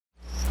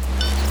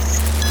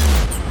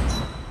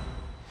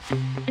Hello,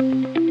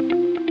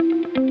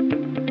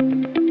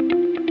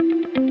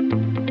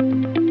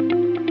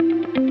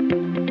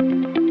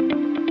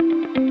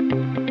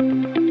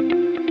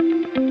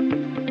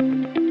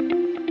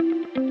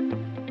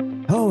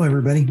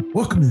 everybody.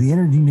 Welcome to the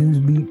Energy News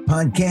Beat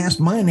podcast.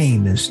 My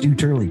name is Stu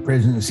Turley,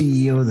 President and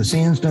CEO of the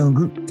Sandstone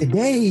Group.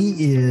 Today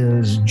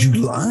is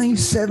July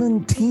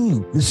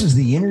 17th. This is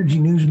the Energy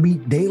News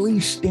Beat Daily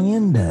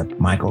Stand-Up.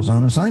 Michael's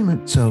on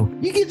assignment, so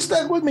you get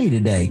stuck with me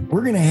today.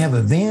 We're going to have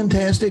a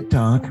fantastic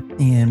talk,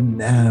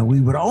 and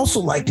we would also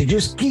like to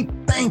just keep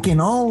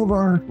thanking all of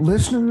our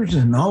listeners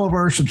and all of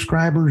our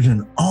subscribers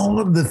and all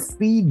of the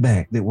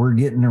feedback that we're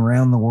getting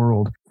around the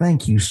world.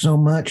 Thank you so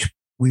much.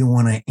 We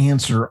want to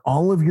answer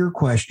all of your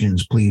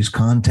questions. Please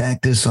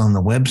contact us on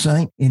the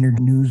website,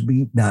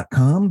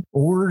 energynewsbeat.com,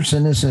 or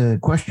send us a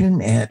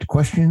question at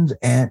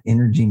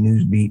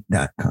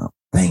questions@energynewsbeat.com.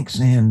 Thanks.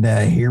 And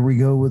here we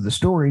go with the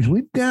stories.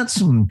 We've got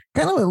some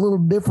kind of a little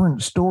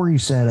different story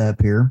set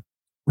up here.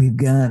 We've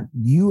got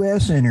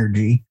U.S.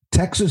 energy.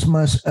 Texas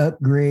must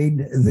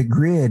upgrade the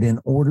grid in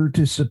order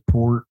to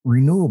support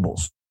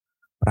renewables.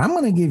 But I'm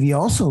going to give you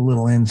also a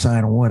little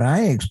insight on what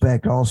I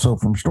expect also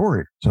from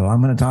storage. So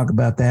I'm going to talk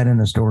about that in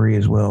the story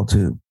as well,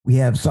 too. We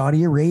have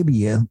Saudi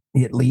Arabia.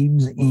 It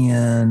leads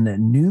in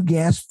new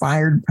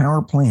gas-fired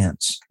power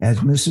plants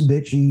as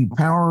Mitsubishi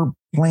power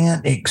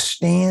plant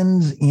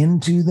extends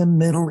into the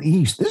Middle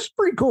East. This is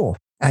pretty cool.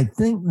 I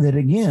think that,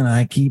 again,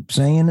 I keep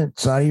saying it,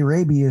 Saudi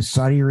Arabia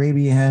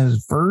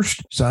has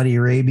first. Saudi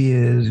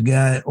Arabia has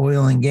got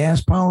oil and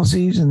gas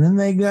policies, and then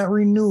they got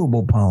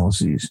renewable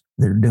policies.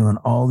 They're doing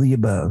all the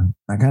above.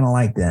 I kind of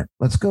like that.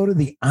 Let's go to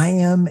the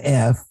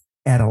IMF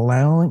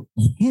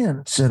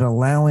hints at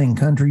allowing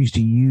countries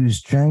to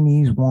use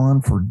Chinese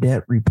yuan for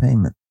debt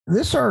repayment.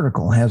 This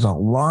article has a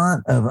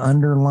lot of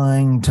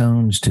underlying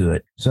tones to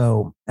it,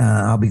 so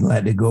I'll be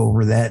glad to go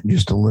over that in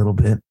just a little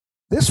bit.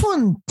 This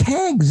one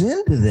tags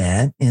into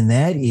that, and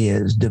that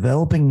is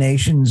developing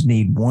nations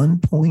need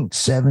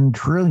 1.7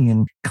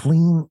 trillion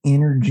clean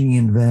energy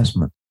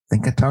investment. I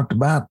think I talked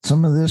about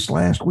some of this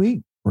last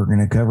week. We're going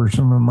to cover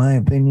some of my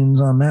opinions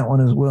on that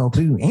one as well,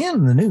 too,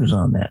 and the news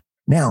on that.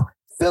 Now,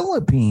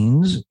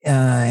 Philippines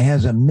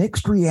has a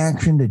mixed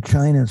reaction to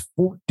China's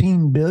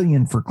 $14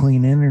 billion for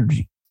clean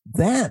energy.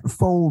 That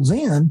folds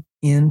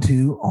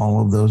into all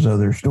of those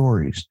other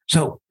stories.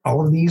 So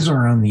all of these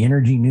are on the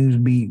Energy News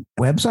Beat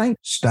website.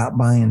 Stop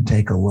by and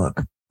take a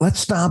look.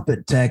 Let's stop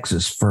at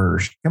Texas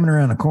first. Coming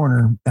around the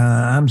corner,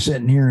 I'm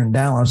sitting here in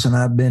Dallas, and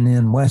I've been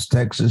in West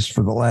Texas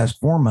for the last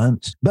 4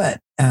 months. But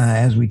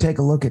as we take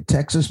a look at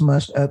Texas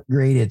must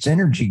upgrade its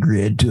energy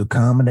grid to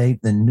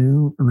accommodate the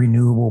new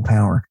renewable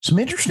power. Some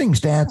interesting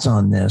stats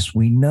on this.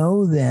 We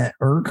know that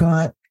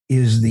ERCOT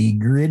is the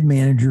grid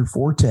manager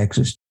for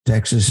Texas.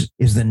 Texas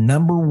is the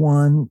number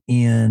one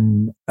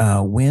in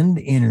wind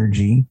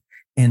energy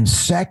and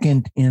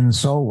second in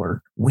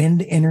solar.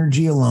 Wind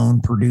energy alone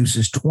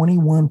produces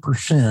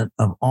 21%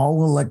 of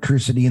all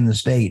electricity in the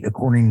state,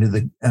 according to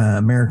the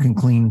American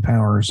Clean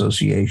Power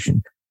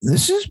Association.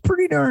 This is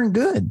pretty darn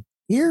good.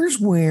 Here's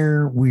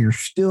where we're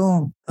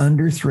still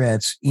under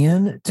threats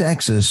in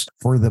Texas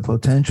for the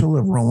potential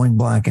of rolling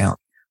blackout.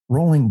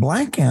 Rolling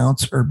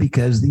blackouts are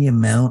because the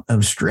amount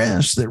of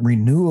stress that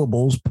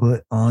renewables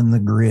put on the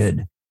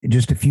grid.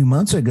 Just a few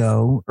months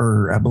ago,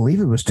 or I believe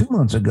it was 2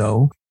 months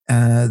ago,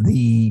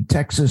 the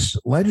Texas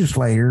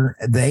legislature,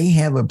 they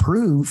have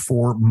approved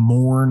for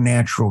more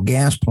natural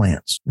gas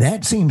plants.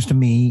 That seems to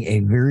me a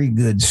very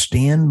good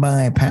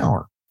standby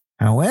power.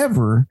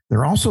 However,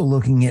 they're also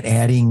looking at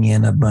adding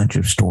in a bunch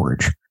of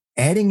storage.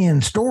 Adding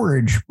in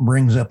storage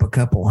brings up a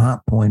couple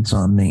hot points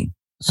on me.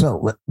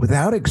 So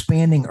without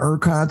expanding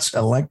ERCOT's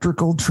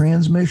electrical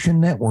transmission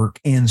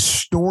network and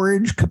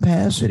storage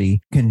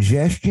capacity,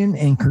 congestion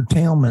and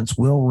curtailments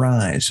will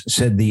rise,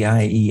 said the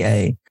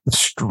IEA. The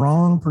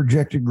strong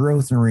projected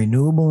growth in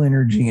renewable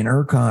energy in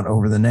ERCOT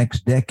over the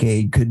next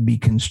decade could be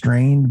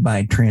constrained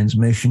by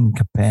transmission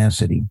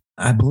capacity.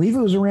 I believe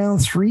it was around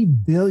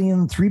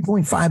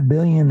 $3.5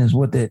 billion is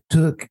what it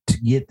took to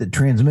get the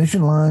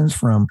transmission lines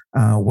from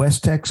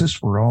West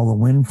Texas, where all the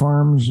wind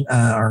farms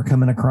are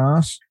coming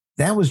across.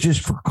 That was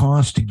just for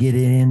cost to get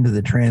it into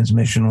the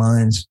transmission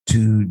lines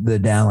to the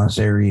Dallas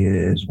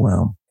area as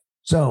well.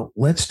 So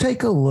let's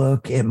take a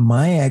look at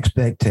my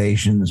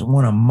expectations.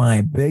 One of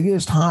my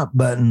biggest hot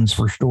buttons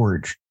for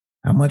storage.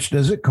 How much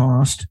does it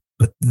cost?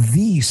 But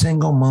the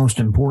single most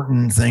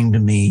important thing to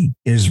me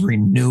is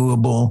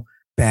renewable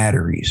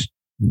batteries.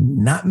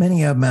 Not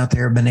many of them out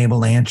there have been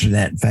able to answer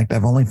that. In fact,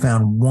 I've only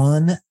found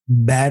one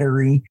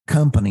battery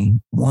company,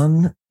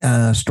 one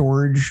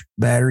storage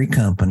battery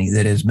company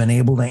that has been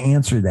able to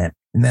answer that.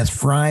 And that's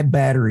Fry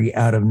Battery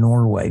out of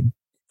Norway.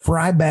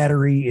 Fry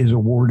Battery is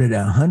awarded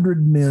a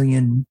 100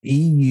 million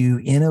EU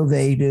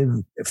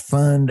Innovative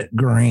Fund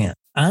grant.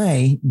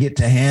 I get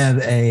to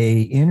have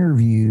I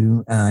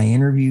interview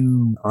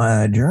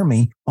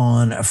Jeremy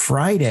on a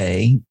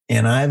Friday,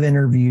 and I've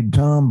interviewed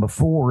Tom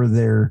before,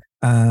 their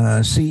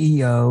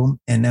CEO,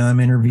 and now I'm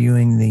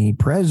interviewing the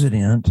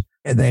president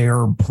They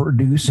are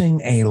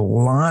producing a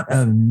lot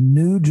of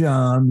new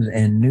jobs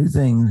and new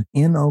things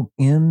in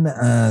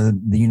the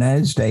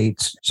United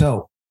States.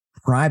 So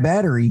Fry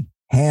Battery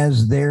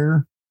has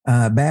their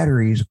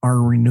batteries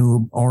are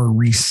renewable or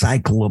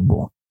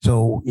recyclable.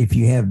 So if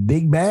you have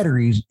big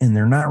batteries and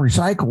they're not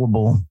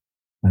recyclable,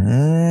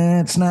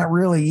 it's not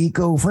really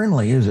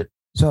eco-friendly, is it?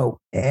 So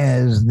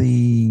as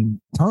the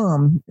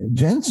Tom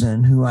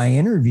Jensen, who I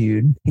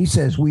interviewed, he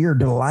says, we are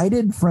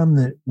delighted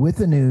with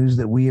the news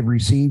that we have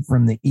received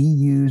from the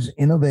EU's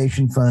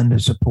Innovation Fund to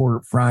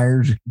support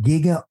Fryer's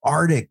Giga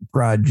Arctic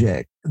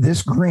project.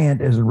 This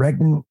grant is a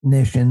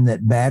recognition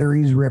that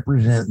batteries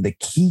represent the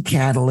key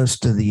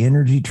catalyst to the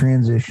energy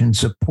transition,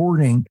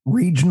 supporting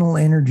regional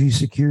energy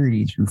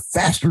security through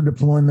faster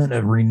deployment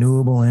of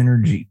renewable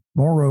energy.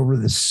 Moreover,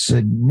 the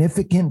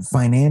significant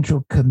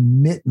financial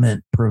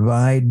commitment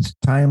provides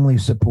timely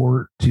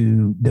support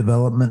to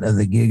development of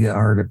the Giga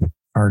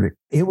Arctic.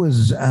 It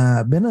was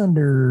been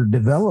under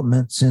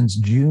development since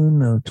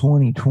June of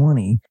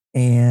 2020,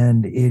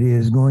 and it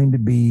is going to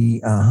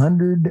be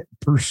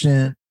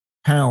 100%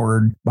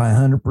 powered by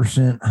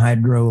 100%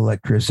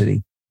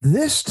 hydroelectricity.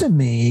 This, to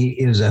me,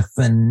 is a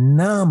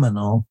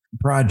phenomenal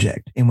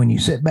project. And when you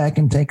sit back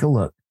and take a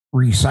look,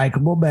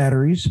 recyclable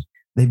batteries,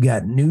 they've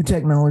got new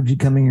technology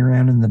coming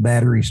around in the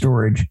battery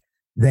storage.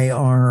 They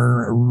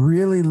are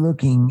really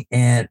looking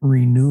at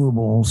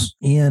renewables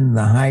in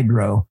the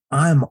hydro.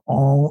 I'm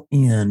all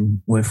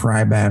in with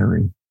Fry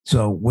Battery.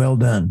 So well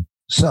done.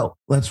 So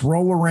let's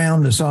roll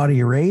around to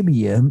Saudi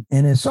Arabia.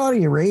 And as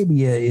Saudi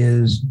Arabia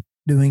is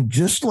doing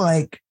just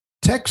like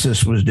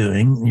Texas was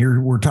doing,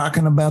 we're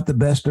talking about the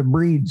best of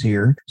breeds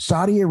here.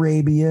 Saudi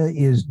Arabia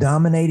is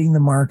dominating the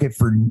market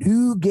for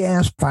new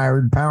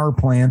gas-fired power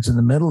plants in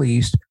the Middle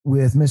East,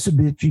 with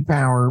Mitsubishi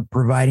Power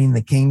providing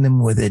the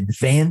kingdom with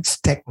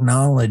advanced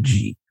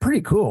technology.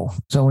 Pretty cool.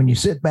 So when you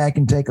sit back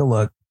and take a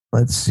look,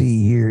 let's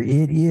see here.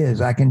 It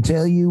is, I can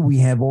tell you, we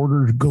have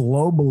orders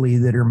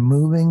globally that are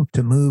moving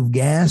to move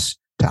gas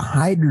to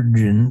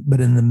hydrogen, but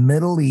in the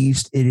Middle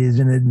East, it is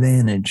an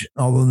advantage.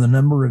 Although the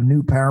number of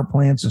new power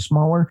plants is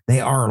smaller,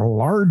 they are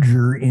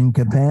larger in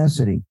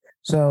capacity.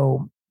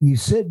 So you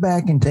sit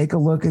back and take a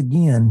look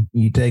again.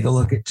 You take a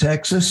look at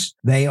Texas.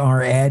 They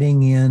are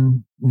adding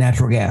in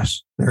natural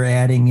gas. They're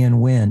adding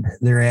in wind.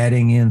 They're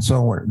adding in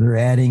solar. They're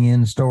adding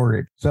in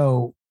storage.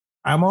 So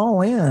I'm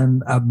all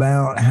in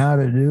about how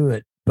to do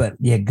it, but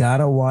you got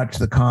to watch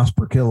the cost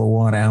per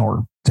kilowatt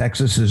hour.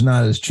 Texas is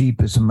not as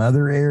cheap as some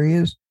other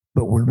areas,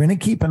 but we're going to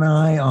keep an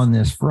eye on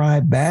this Fry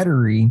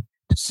Battery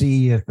to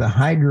see if the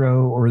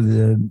hydro or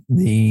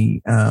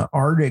the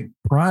Arctic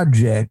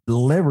project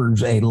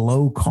delivers a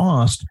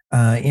low-cost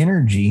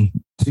energy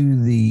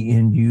to the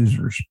end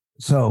users.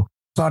 So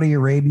Saudi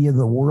Arabia,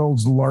 the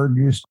world's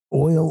largest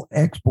oil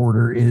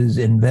exporter, is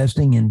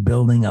investing in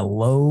building a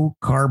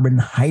low-carbon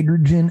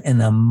hydrogen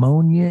and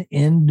ammonia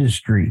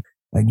industry.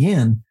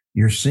 Again,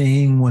 you're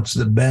seeing what's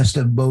the best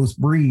of both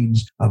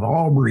breeds, of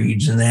all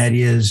breeds, and that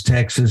is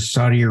Texas,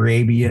 Saudi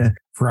Arabia,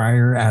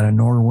 Fryer out of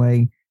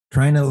Norway,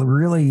 trying to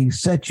really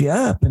set you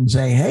up and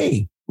say,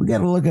 hey, we got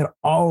to look at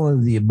all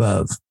of the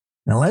above.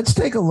 Now, let's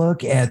take a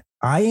look at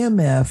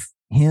IMF,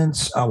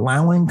 hence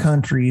allowing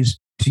countries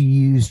to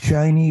use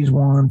Chinese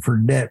yuan for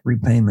debt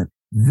repayment.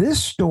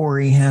 This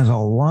story has a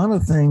lot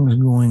of things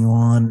going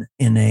on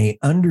in a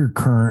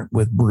undercurrent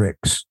with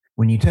BRICS.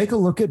 When you take a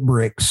look at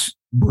BRICS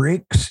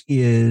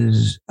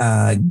is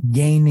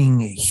gaining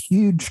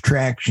huge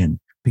traction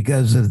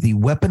because of the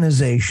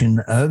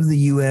weaponization of the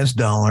U.S.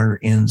 dollar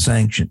in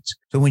sanctions.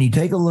 So when you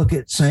take a look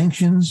at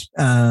sanctions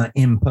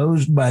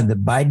imposed by the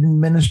Biden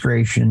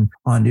administration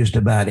on just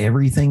about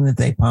everything that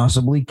they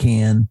possibly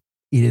can,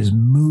 it is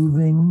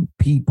moving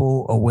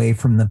people away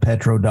from the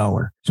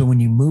petrodollar. So when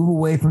you move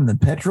away from the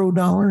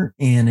petrodollar,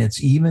 and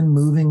it's even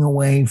moving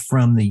away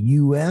from the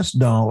U.S.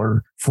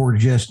 dollar for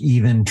just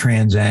even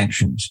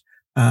transactions,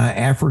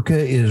 Africa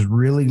is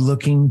really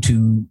looking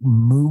to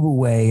move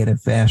away at a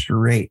faster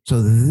rate.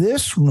 So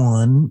this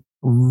one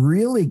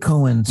really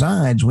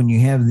coincides when you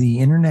have the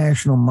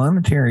international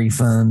monetary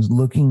funds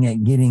looking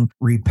at getting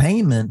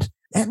repayment.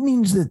 That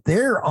means that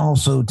they're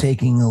also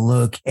taking a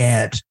look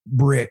at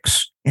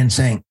BRICS and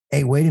saying,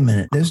 hey, wait a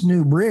minute, this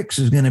new BRICS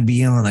is going to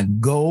be on a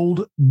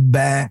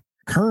gold-backed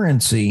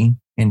currency,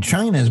 and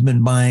China has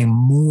been buying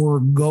more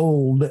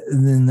gold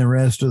than the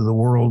rest of the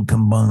world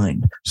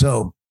combined.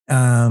 So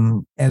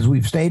as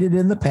we've stated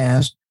in the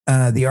past,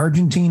 the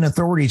Argentine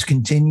authorities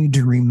continue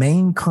to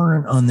remain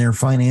current on their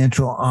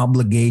financial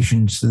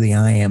obligations to the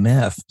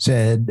IMF,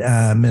 said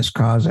Ms.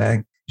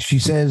 Kozak. She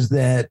says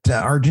that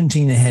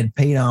Argentina had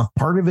paid off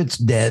part of its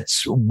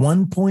debts,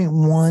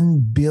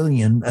 1.1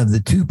 billion of the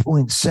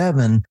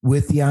 2.7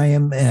 with the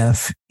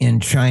IMF in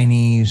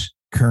Chinese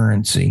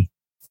currency.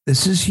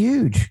 This is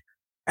huge.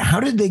 How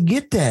did they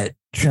get that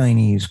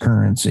Chinese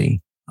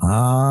currency?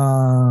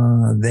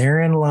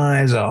 Therein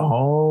lies a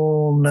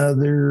whole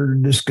nother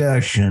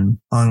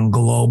discussion on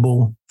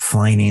global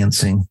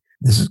financing.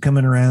 This is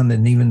coming around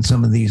in even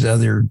some of these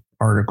other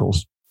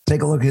articles.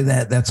 Take a look at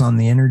that. That's on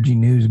the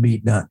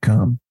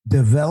energynewsbeat.com.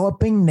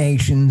 Developing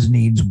nations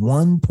needs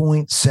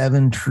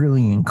 1.7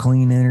 trillion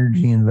clean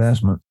energy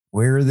investment.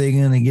 Where are they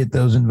going to get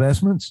those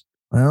investments?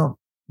 Well,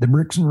 the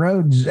bricks and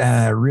roads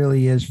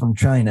really is from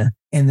China.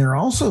 And they're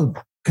also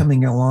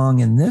coming along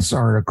in this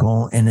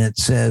article, and it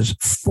says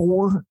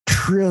 4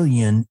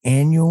 trillion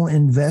annual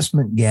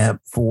investment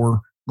gap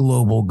for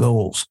global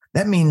goals.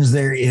 That means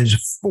there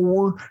is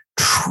 4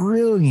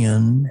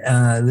 trillion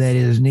that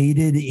is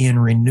needed in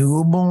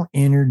renewable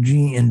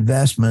energy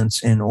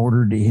investments in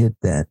order to hit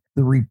that.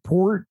 The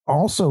report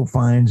also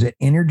finds that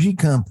energy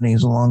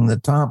companies along the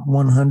top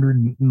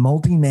 100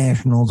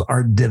 multinationals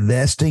are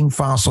divesting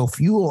fossil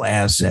fuel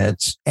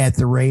assets at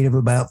the rate of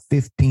about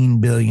 15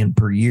 billion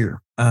per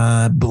year.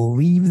 I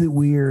believe that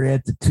we are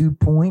at the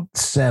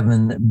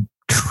 2.7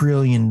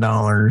 trillion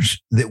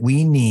dollars that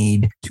we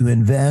need to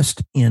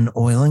invest in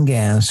oil and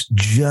gas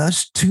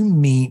just to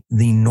meet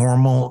the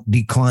normal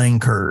decline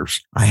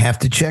curves. I have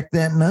to check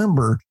that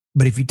number,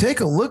 but if you take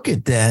a look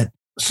at that,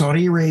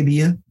 Saudi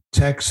Arabia,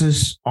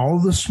 Texas, all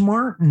the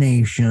smart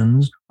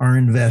nations are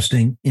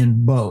investing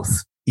in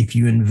both. If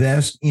you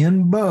invest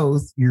in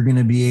both, you're going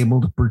to be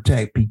able to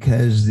protect,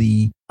 because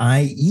the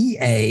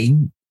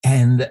IEA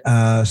and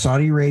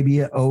Saudi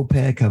Arabia,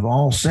 OPEC have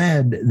all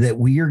said that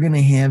we are going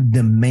to have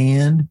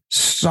demand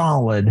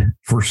solid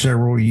for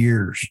several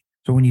years.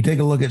 So when you take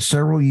a look at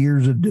several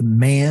years of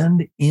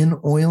demand in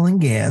oil and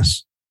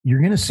gas,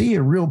 you're going to see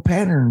a real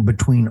pattern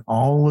between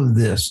all of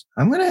this.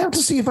 I'm going to have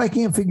to see if I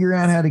can't figure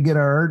out how to get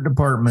our art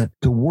department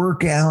to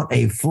work out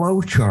a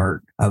flow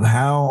chart of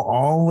how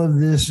all of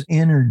this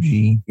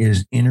energy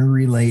is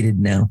interrelated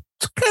now.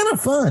 It's kind of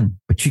fun,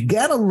 but you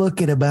got to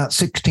look at about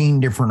 16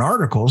 different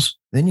articles.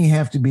 Then you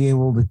have to be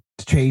able to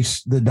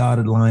chase the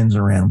dotted lines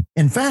around.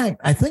 In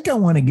fact, I think I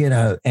want to get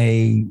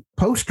a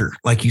poster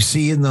like you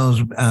see in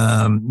those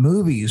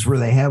movies where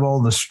they have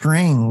all the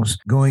strings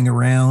going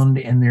around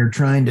and they're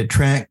trying to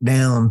track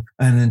down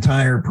an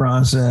entire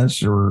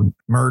process or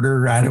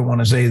murder. I don't want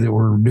to say that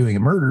we're doing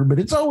a murder, but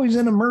it's always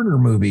in a murder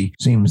movie.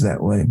 Seems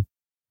that way.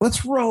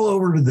 Let's roll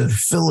over to the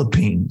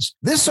Philippines.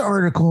 This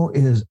article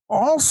is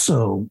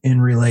also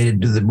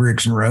related to the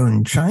BRICS and Road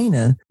in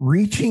China,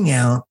 reaching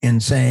out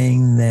and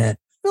saying that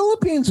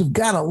Philippines have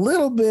got a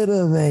little bit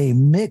of a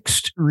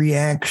mixed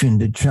reaction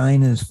to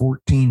China's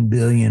 $14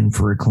 billion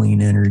for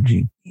clean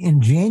energy. In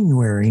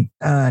January,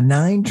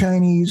 9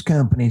 Chinese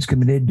companies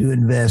committed to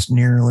invest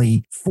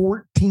nearly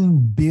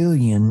 $14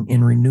 billion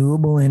in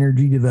renewable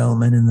energy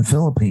development in the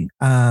Philippines,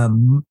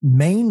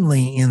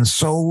 mainly in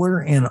solar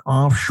and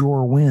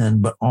offshore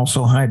wind, but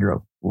also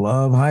hydro.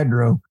 Love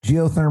hydro,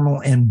 geothermal,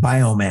 and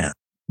biomass.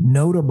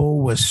 Notable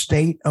was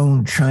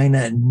state-owned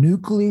China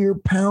Nuclear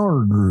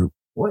Power Group.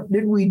 What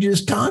did we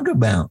just talk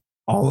about?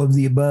 All of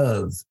the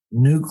above.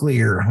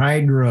 Nuclear,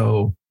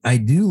 hydro. I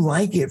do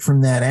like it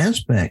from that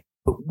aspect.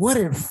 But what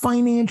at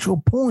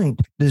financial point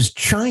does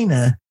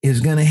China is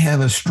going to have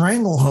a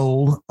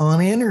stranglehold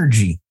on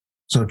energy?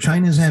 So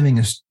China's having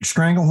a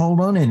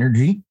stranglehold on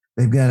energy.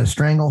 They've got a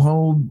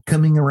stranglehold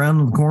coming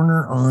around the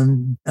corner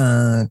on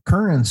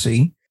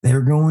currency.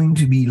 They're going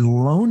to be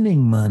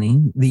loaning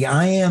money. The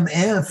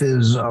IMF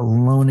is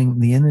loaning,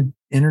 the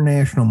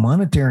International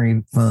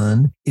Monetary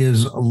Fund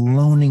is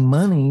loaning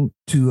money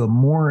to a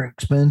more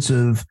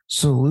expensive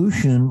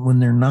solution when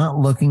they're not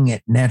looking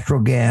at natural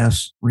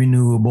gas,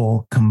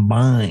 renewable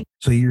combined.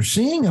 So you're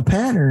seeing a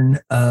pattern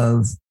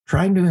of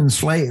trying to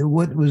enslave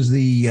what was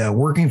the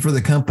working for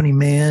the company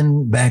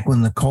man back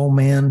when the coal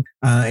man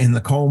in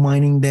the coal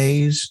mining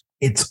days.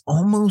 It's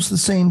almost the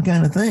same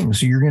kind of thing.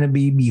 So you're going to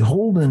be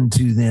beholden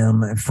to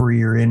them for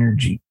your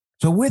energy.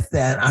 So with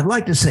that, I'd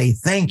like to say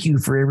thank you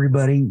for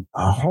everybody.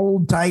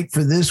 Hold tight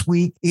for this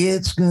week.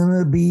 It's going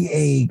to be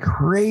a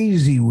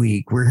crazy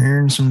week. We're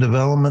hearing some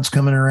developments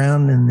coming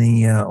around in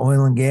the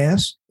oil and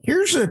gas.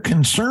 Here's a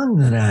concern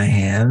that I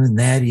have, and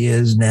that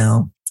is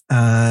now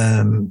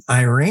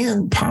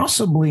Iran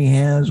possibly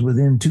has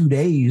within 2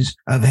 days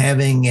of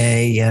having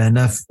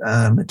enough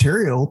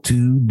material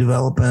to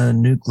develop a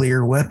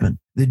nuclear weapon.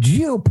 The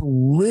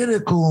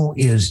geopolitical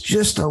is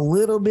just a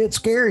little bit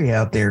scary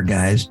out there,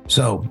 guys.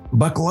 So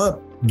buckle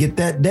up, get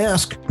that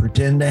desk,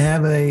 pretend to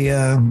have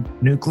a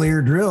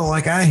nuclear drill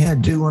like I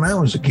had to when I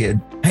was a kid.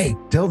 Hey,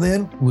 till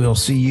then, we'll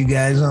see you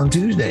guys on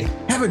Tuesday.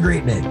 Have a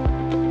great day.